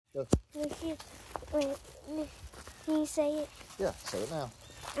Go. Wait, can you say it? Yeah, say it now.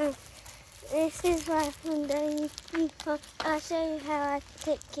 This is my food. I'll show you how I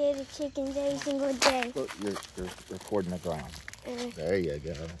take care of the chickens every single day. Look, you're recording the ground. There you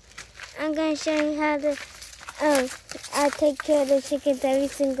go. I'm going to show you how to I take care of the chickens every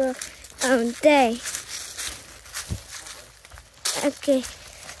single day. Okay,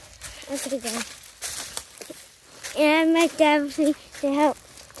 guys. And my dad was me to help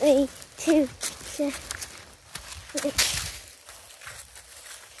me too. So,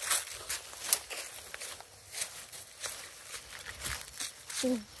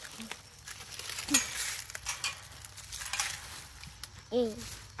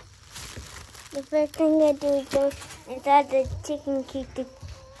 the first thing I do is go inside the chicken coop to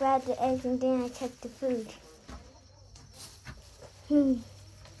grab the eggs, and then I check the food.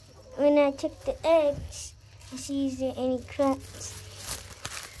 When I check the eggs, I see is there any cracks.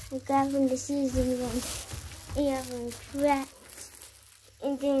 I grab them to see if there's any cracks,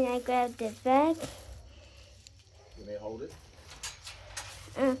 and then I grab the bag. You may hold it.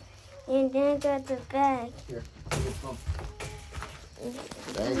 And then I grab the bag. Here, come.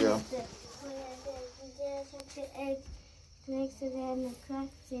 There you go. And then I check the eggs to make sure there are no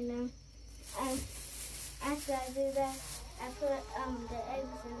cracks in them. After I do that, I put the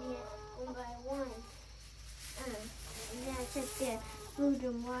eggs in here one by one. And then I check their food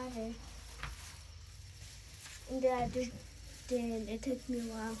and water. And then it took me a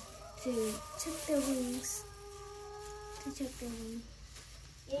while to check their wings.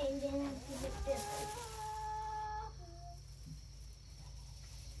 And then I give it this.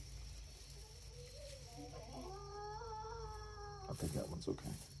 I think that one's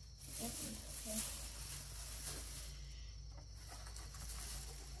okay.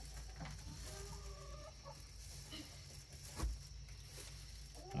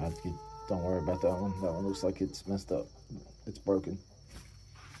 Don't worry about that one. That one looks like it's messed up. It's broken.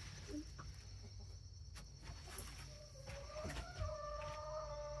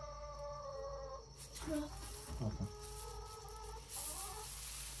 Okay.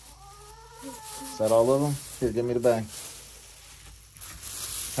 Is that all of them? Here, give me the bag.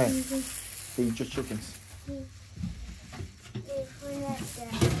 Hey, feed your chickens.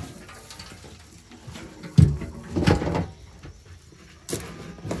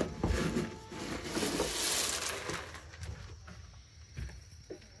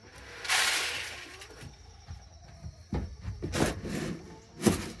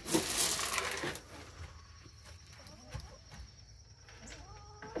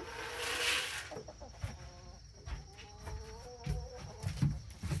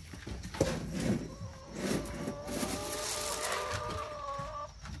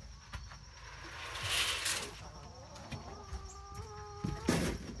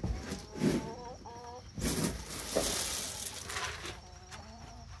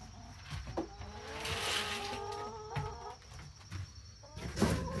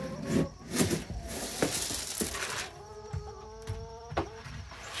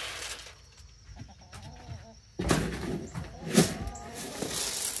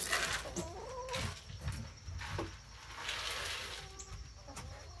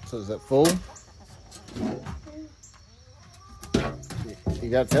 So is that full? You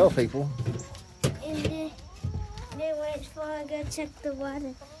gotta tell people. And then when it's full, I gotta check the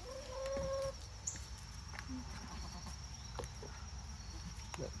water.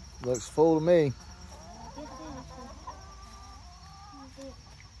 Looks full to me.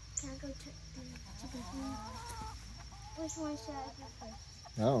 Can I go check the chicken food? Which one should I do first?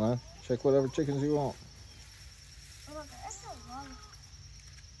 I don't know. Check whatever chickens you want. Oh, look, that's a lot.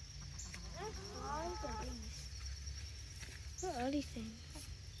 What are these things?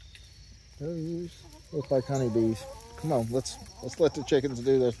 Those look like honeybees. Come on, let's let the chickens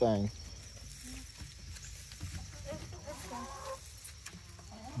do their thing.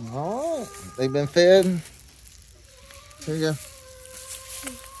 All right, they've been fed. Here you go.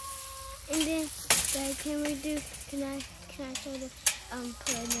 And then, can I sort of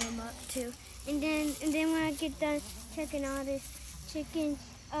put them up too? And then when I get done checking all this chicken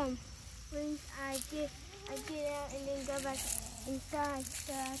wings, I get out and then go back inside.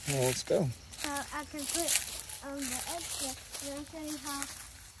 So Well, let's go. I can put the extra. And I'll show you how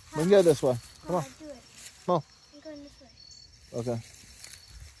We can go this way. Come on. I do it. Come on. I'm going this way. Okay.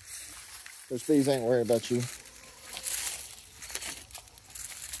 Those bees ain't worried about you.